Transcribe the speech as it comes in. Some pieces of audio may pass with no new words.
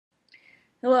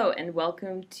Hello and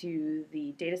welcome to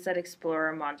the Dataset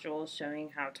Explorer module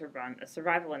showing how to run a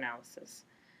survival analysis.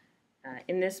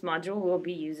 In this module we'll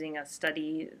be using a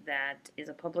study that is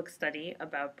a public study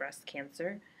about breast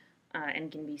cancer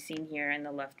and can be seen here in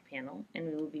the left panel, and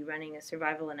we will be running a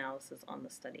survival analysis on the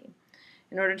study.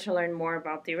 In order to learn more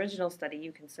about the original study,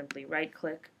 you can simply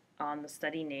right-click on the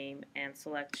study name and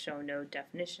select Show Node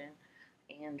Definition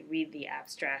and read the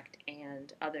abstract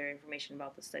and other information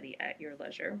about the study at your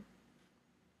leisure.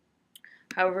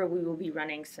 However, we will be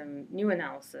running some new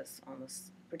analysis on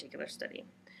this particular study.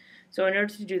 So in order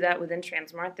to do that within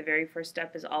tranSMART, the very first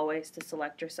step is always to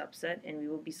select your subset, and we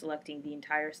will be selecting the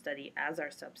entire study as our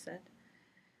subset.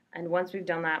 And once we've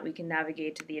done that, we can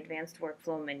navigate to the Advanced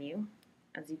Workflow menu.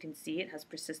 As you can see, it has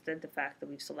persisted the fact that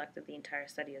we've selected the entire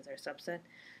study as our subset.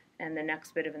 And the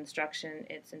next bit of instruction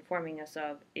it's informing us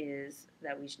of is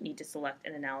that we need to select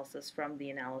an analysis from the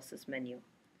Analysis menu.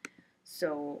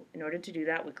 So in order to do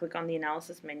that, we click on the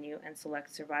Analysis menu and select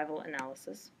Survival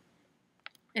Analysis.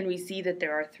 And we see that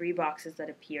there are three boxes that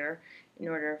appear in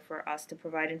order for us to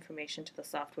provide information to the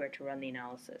software to run the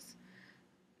analysis.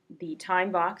 The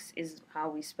time box is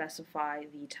how we specify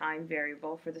the time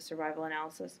variable for the survival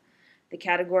analysis. The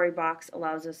category box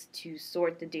allows us to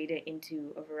sort the data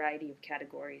into a variety of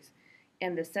categories.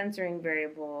 And the censoring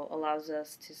variable allows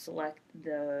us to select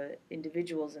the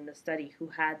individuals in the study who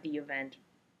had the event,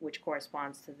 which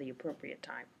corresponds to the appropriate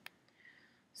time.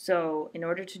 So in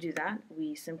order to do that,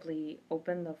 we simply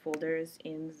open the folders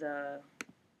in the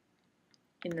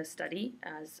study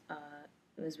as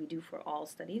we do for all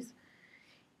studies.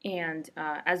 And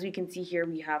as we can see here,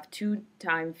 we have two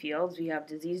time fields. We have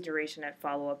disease duration at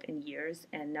follow-up in years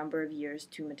and number of years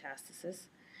to metastasis.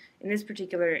 In this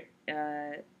particular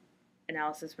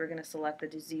analysis, we're going to select the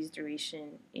disease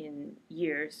duration in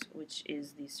years, which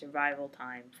is the survival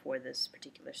time for this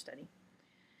particular study.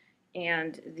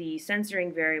 And the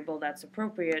censoring variable that's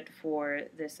appropriate for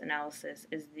this analysis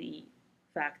is the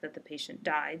fact that the patient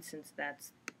died,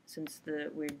 since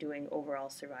we're doing overall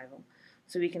survival.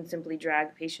 So we can simply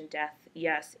drag patient death,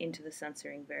 yes, into the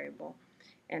censoring variable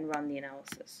and run the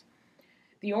analysis.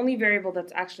 The only variable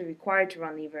that's actually required to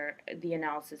run the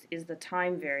analysis is the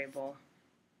time variable,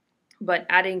 but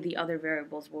adding the other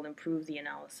variables will improve the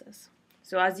analysis.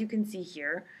 So as you can see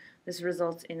here, this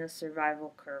results in a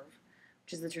survival curve,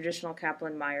 which is the traditional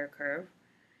Kaplan-Meier curve.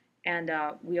 And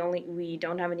we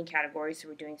don't have any categories, so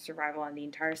we're doing survival on the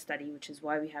entire study, which is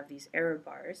why we have these error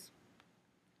bars.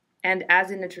 And as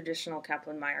in a traditional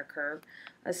Kaplan-Meier curve,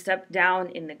 a step down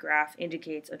in the graph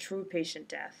indicates a true patient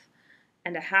death,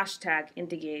 and a hashtag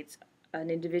indicates an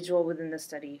individual within the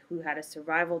study who had a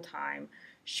survival time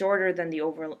shorter than the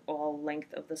overall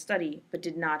length of the study, but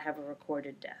did not have a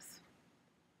recorded death.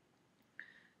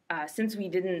 Since we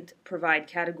didn't provide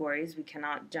categories, we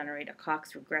cannot generate a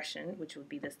Cox regression, which would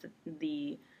be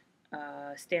the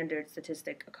standard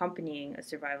statistic accompanying a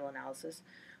survival analysis,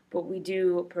 but we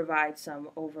do provide some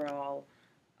overall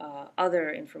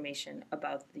other information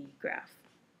about the graph.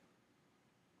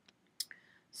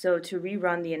 So to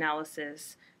rerun the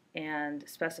analysis and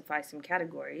specify some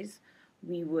categories,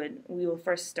 we will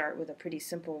first start with a pretty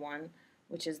simple one,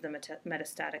 which is the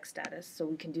metastatic status. So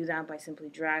we can do that by simply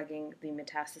dragging the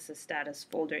metastasis status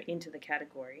folder into the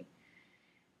category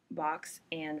box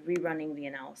and rerunning the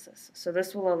analysis. So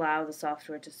this will allow the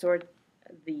software to sort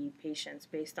the patients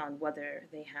based on whether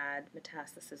they had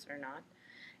metastasis or not.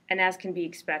 And as can be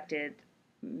expected,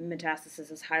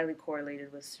 metastasis is highly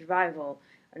correlated with survival,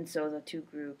 and so the two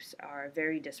groups are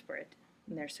very disparate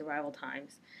in their survival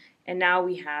times. And now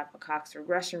we have a Cox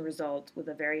regression result with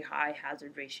a very high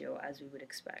hazard ratio, as we would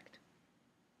expect,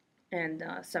 and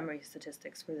summary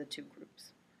statistics for the two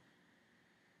groups.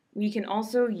 We can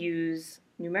also use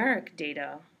numeric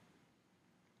data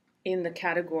in the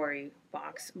category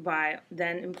box by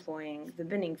then employing the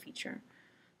binning feature.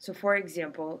 So for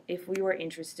example, if we were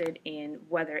interested in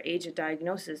whether age at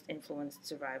diagnosis influenced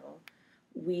survival,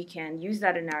 we can use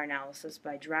that in our analysis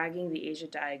by dragging the age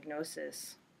at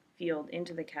diagnosis field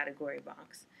into the category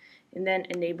box and then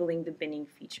enabling the binning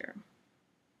feature.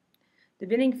 The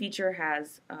binning feature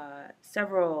has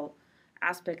several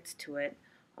aspects to it.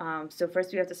 So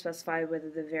first we have to specify whether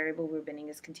the variable we're binning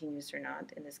is continuous or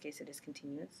not. In this case it is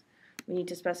continuous. We need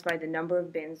to specify the number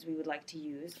of bins we would like to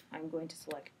use. I'm going to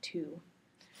select 2.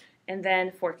 And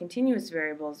then for continuous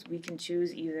variables, we can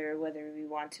choose either whether we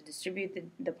want to distribute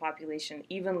the population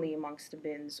evenly amongst the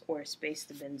bins or space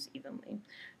the bins evenly.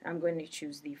 I'm going to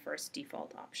choose the first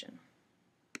default option.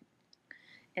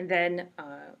 And then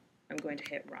I'm going to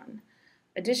hit run.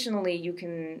 Additionally, you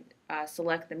can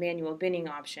select the manual binning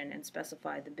option and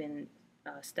specify the bin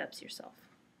steps yourself.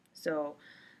 So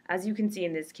As you can see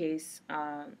in this case,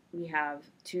 we have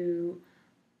two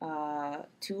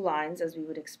lines as we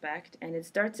would expect, and it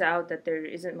starts out that there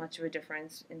isn't much of a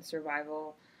difference in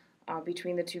survival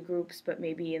between the two groups, but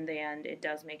maybe in the end it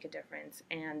does make a difference.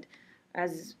 And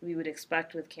as we would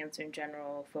expect with cancer in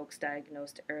general, folks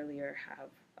diagnosed earlier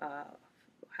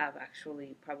have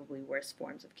actually probably worse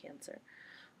forms of cancer.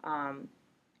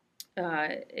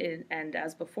 And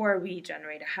as before, we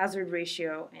generate a hazard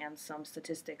ratio and some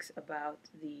statistics about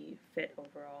the fit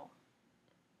overall.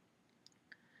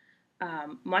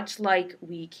 Much like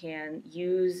we can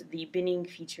use the binning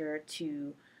feature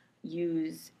to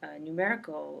use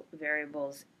numerical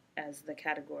variables as the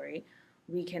category,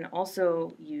 we can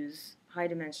also use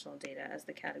high-dimensional data as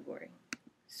the category.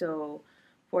 So,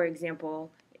 for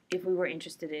example, if we were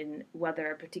interested in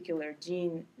whether a particular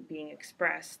gene being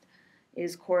expressed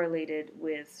is correlated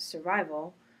with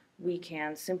survival, we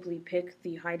can simply pick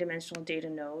the high-dimensional data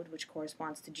node, which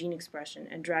corresponds to gene expression,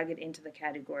 and drag it into the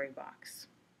category box.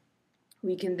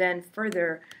 We can then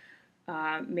further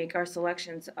make our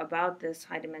selections about this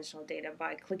high-dimensional data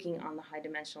by clicking on the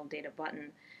high-dimensional data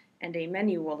button, and a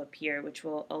menu will appear which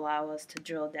will allow us to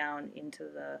drill down into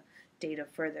the data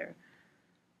further.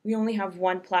 We only have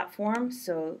one platform,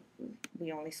 so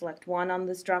we only select one on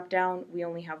this drop-down. We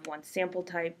only have one sample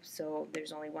type, so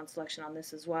there's only one selection on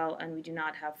this as well, and we do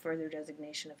not have further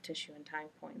designation of tissue and time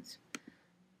points.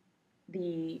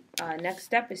 The next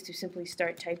step is to simply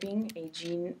start typing a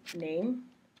gene name,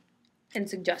 and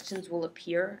suggestions will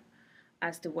appear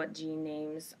as to what gene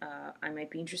names I might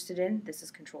be interested in. This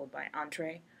is controlled by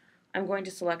Entree. I'm going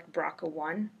to select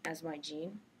BRCA1 as my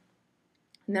gene,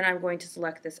 and then I'm going to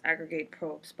select this Aggregate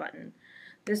Probes button.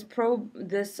 This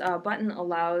button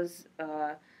allows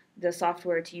the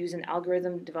software to use an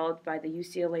algorithm developed by the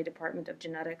UCLA Department of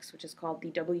Genetics, which is called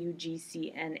the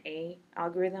WGCNA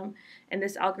algorithm, and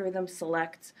this algorithm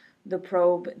selects the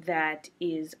probe that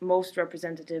is most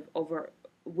representative of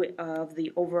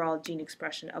the overall gene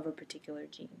expression of a particular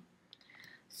gene.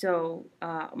 So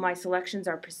my selections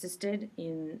are persisted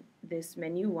in this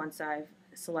menu once I've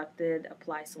selected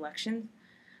Apply Selection.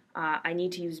 I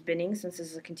need to use binning since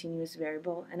this is a continuous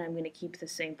variable, and I'm going to keep the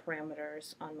same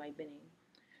parameters on my binning.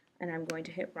 And I'm going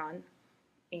to hit Run,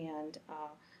 and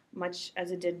much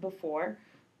as it did before,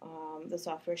 the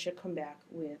software should come back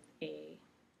with a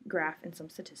graph and some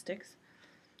statistics.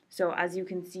 So as you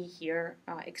can see here,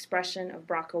 expression of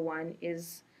BRCA1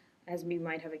 is, as we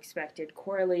might have expected,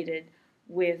 correlated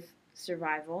with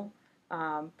survival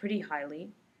pretty highly.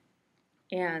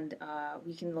 And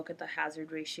we can look at the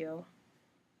hazard ratio,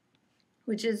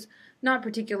 which is not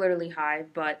particularly high,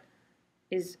 but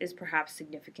is perhaps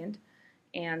significant.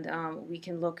 And we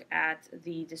can look at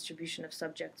the distribution of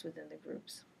subjects within the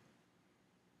groups.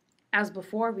 As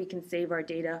before, we can save our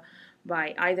data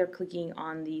by either clicking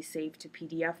on the Save to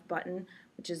PDF button,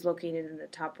 which is located in the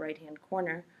top right-hand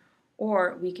corner,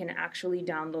 or we can actually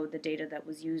download the data that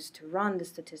was used to run the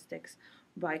statistics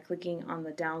by clicking on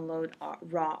the Download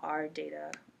Raw R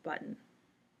Data button.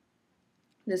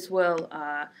 This will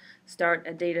start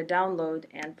a data download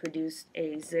and produce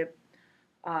a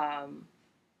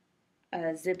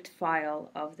zipped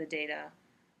file of the data,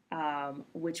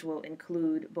 which will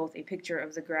include both a picture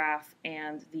of the graph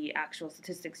and the actual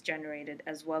statistics generated,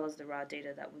 as well as the raw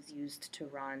data that was used to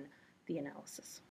run the analysis.